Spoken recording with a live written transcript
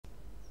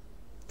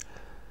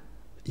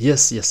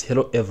Yes,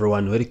 hello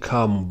everyone,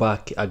 welcome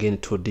back again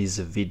to this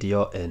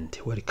video and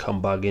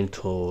welcome back again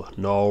to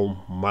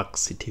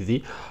Max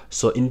TV.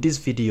 So in this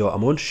video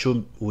I'm going to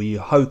show you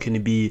how you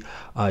can be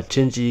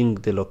changing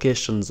the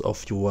locations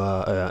of your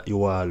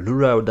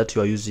ruler that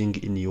you are using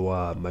in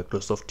your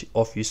Microsoft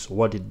Office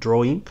Word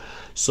drawing.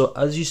 So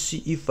as you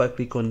see, if I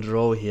click on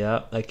draw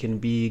here, I can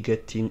be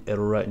getting a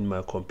ruler in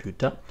my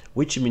computer,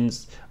 which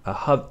means I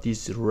have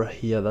this ruler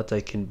here that I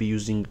can be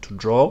using to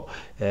draw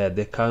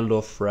the kind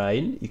of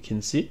line. You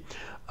can see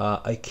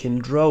I can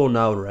draw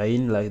now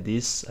line like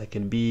this. I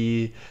can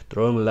be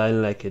drawing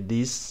line like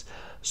this.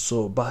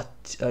 So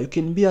but you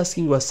can be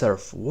asking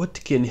yourself, what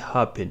can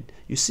happen?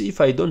 You see,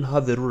 if I don't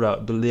have the ruler,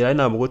 the line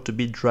I'm going to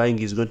be drawing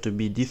is going to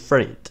be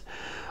different.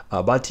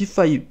 But if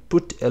I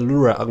put a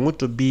ruler, I'm going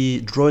to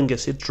be drawing a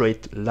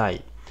straight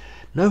line.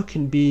 Now you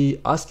can be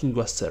asking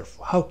yourself,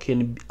 how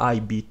can I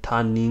be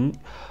turning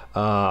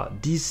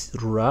this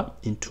ruler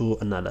into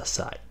another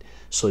side?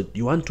 So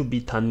you want to be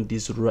turning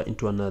this ruler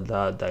into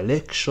another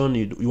direction.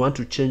 You want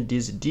to change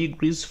these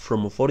degrees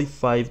from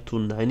 45 to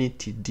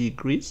 90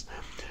 degrees.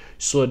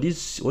 So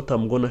this is what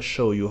I'm gonna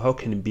show you how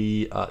can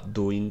be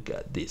doing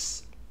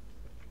this.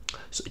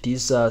 So it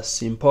is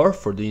simple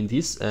for doing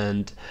this,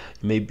 and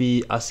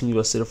maybe asking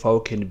yourself how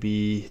can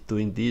be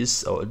doing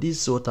this, or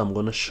this is what I'm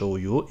gonna show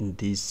you in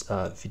this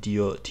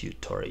video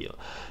tutorial.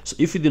 So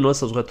if you did not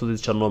subscribe to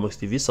this channel, Max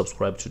TV,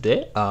 subscribe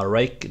today,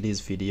 like this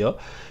video,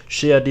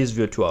 share this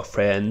video to our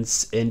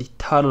friends, and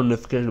turn on the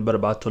notification bell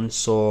button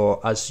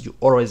so as you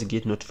always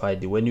get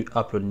notified when you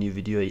upload new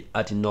video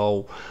at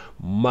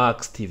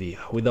Max TV.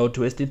 Without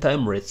wasting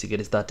time, let's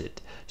get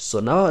started. So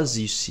now as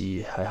you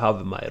see, I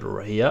have my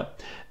ruler here,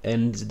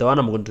 and the one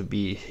I'm going to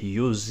be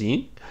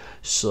using,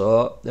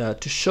 so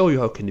to show you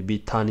how can you be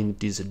turning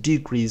these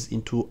degrees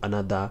into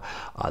another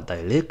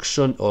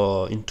direction,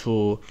 or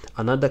into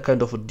another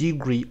kind of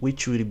degree,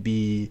 which will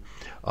be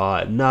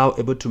now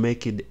able to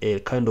make it a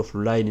kind of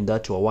line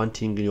that you are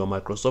wanting in your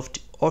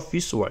Microsoft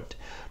Office Word.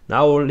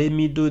 Now let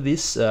me do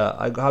this.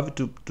 I have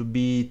to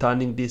be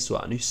turning this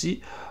one. You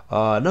see,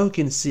 now you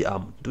can see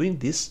I'm doing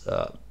this.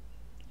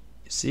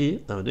 You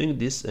see, I'm doing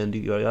this, and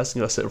you are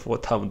asking yourself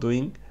what I'm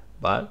doing,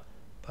 but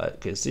you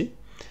can see.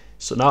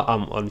 So now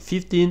I'm on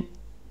 15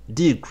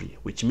 degree,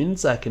 which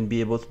means I can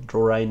be able to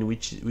draw a line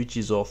which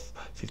is of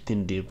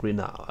 15 degree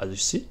now, as you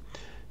see.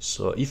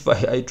 So if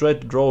I try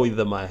to draw with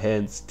my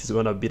hands, it's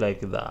gonna be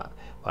like that.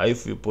 But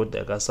if you put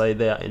the cursor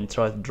there and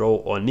try to draw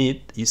on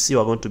it, you see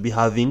we're going to be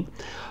having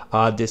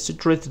the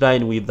straight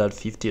line with that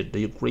 15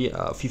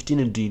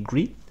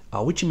 degree,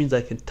 which means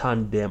I can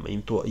turn them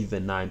into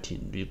even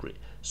 19 degree.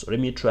 So let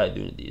me try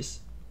doing this.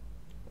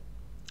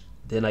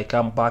 Then I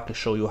come back and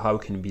show you how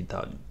it can be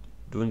done.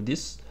 Doing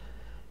this,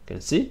 you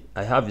can see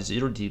I have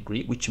 0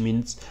 degree, which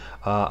means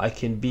I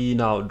can be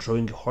now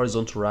drawing a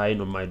horizontal line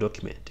on my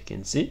document. You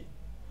can see.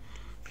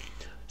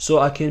 So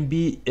I can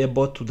be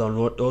able to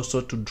download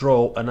also to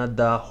draw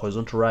another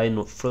horizontal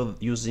line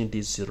using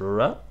this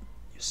ruler.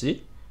 You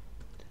see,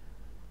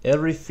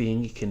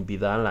 everything can be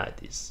done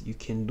like this. You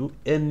can do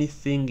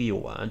anything you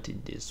want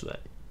in this way.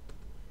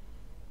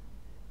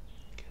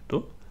 You can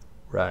do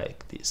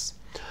like this.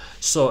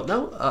 So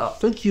now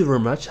thank you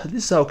very much.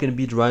 This is how I can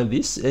be drawing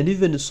this. And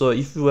even so,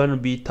 if you want to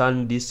be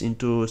turning this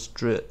into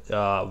straight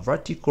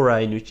vertical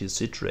line which is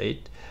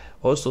straight,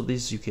 also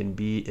this you can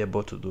be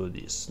able to do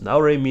this. Now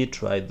let me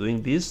try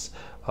doing this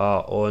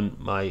on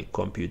my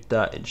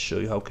computer and show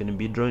you how can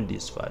be drawing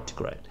this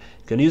vertical line.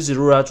 You can use the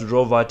ruler to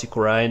draw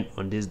vertical line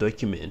on this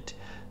document.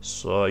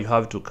 So you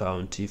have to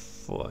count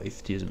if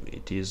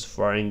it is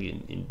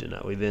falling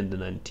within the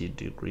 90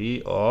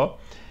 degree or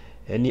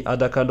any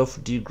other kind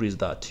of degrees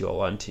that you're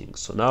wanting.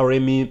 So now let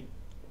me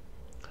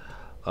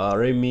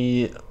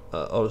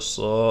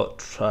also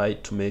try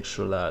to make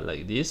sure that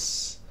like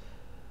this.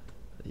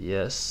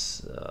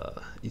 Yes,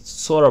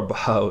 it's all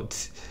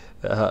about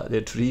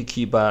the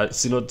tricky, but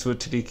it's not too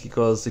tricky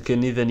because you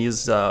can even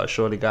use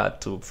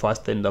shortcut to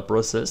fasten the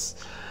process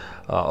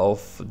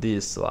of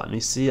this one.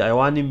 You see, I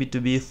want him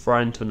to be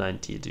front to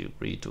 90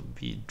 degree to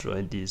be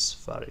drawing this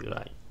vertical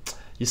line.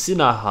 You see,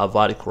 now I have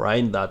vertical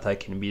line that I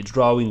can be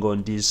drawing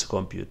on this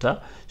computer.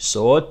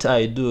 So what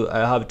I do, I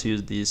have to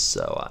use this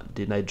one.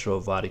 Then I draw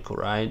vertical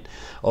line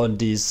on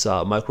this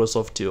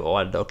Microsoft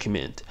Word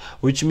document,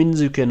 which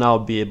means you can now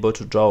be able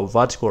to draw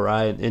vertical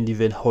line and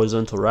even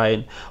horizontal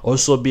line.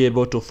 Also be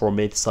able to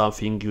format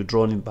something you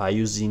drawn by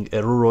using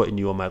a ruler in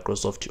your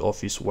Microsoft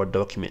Office Word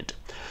document.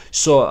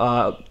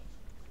 So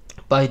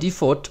by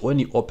default, when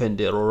you open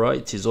the ruler,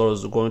 it is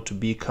always going to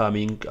be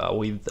coming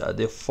with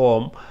the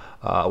form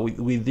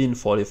within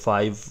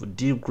 45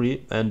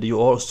 degree, and you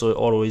also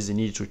always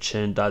need to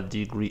change that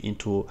degree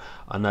into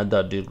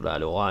another degree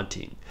that you're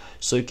wanting.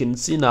 So you can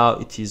see now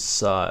it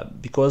is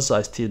because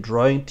I still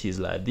drawing, it is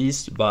like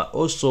this. But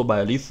also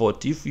by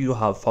default, if you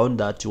have found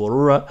that your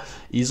ruler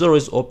is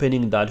always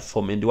opening that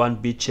form and you want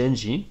to be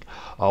changing,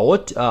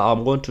 what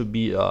I'm going to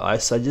be I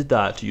suggest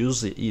that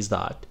use is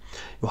that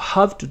you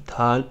have to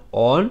turn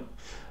on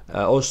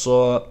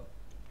also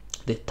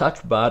the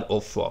touch bar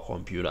of our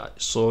computer.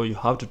 So you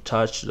have to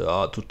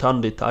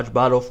turn the touch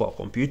bar of our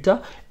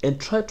computer and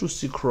try to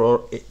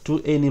scroll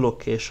to any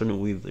location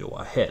with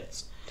your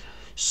hands.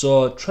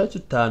 So try to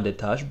turn the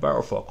touch bar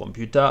of our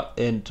computer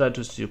and try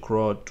to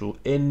scroll to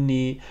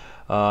any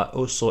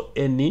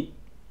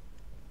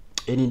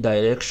any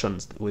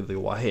directions with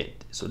your hand.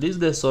 So this is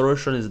the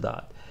solution, is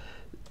that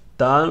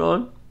turn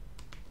on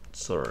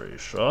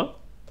solution,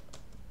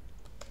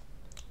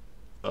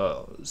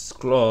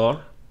 scroll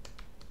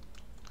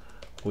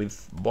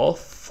with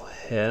both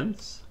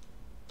hands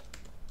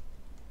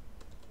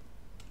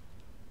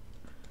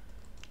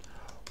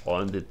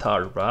on the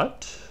touch bar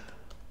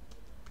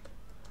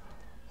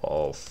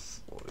of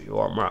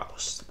your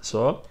mouse.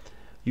 So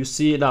you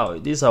see now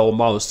this is our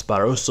mouse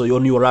bar. Also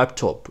on your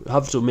laptop, you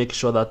have to make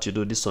sure that you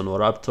do this on your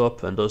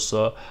laptop, and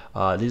also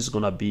this is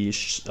gonna be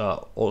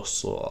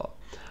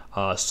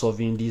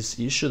solving this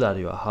issue that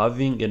you are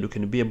having, and you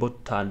can be able to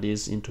turn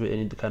this into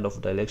any kind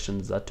of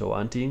directions that you're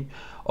wanting.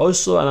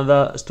 Also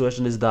another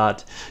situation is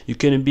that you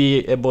can be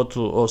able to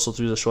also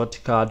use a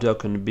shortcut. You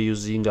can be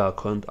using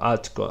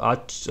control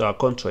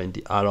and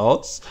the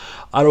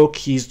arrow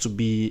keys to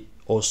be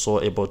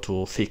also able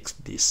to fix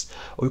this.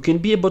 Or you can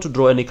be able to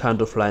draw any kind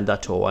of line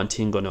that you're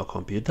wanting on your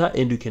computer,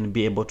 and you can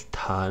be able to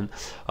turn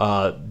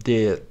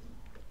the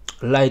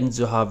lines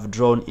you have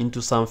drawn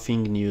into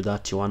something new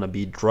that you want to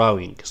be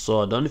drawing.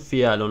 So don't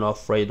fear, don't be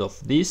afraid of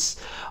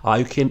this.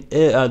 You can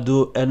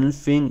do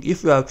anything.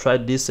 If you have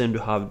tried this and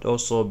you have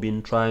also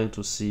been trying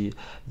to see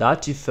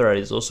that if there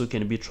is, also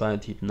can be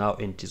trying it now,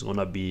 and it is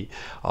gonna be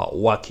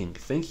working.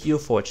 Thank you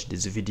for watching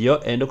this video,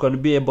 and you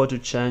can be able to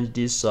change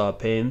these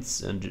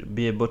pens and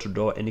be able to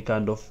draw any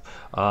kind of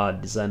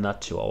design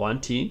that you are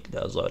wanting.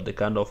 Those are the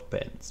kind of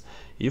pens.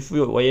 If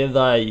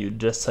whether you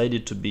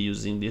decided to be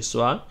using this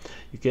one,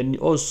 you can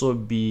also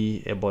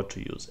be able to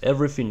use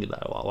everything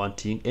that you are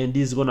wanting, and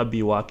this is gonna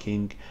be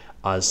working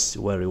as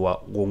where you are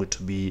going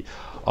to be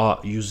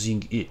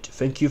using it.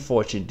 Thank you for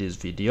watching this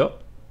video.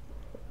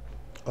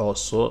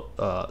 Also,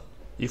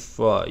 if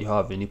you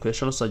have any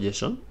question or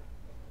suggestion,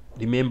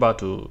 remember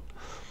to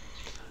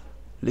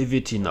leave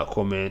it in a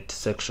comment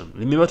section.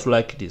 Remember to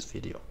like this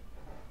video.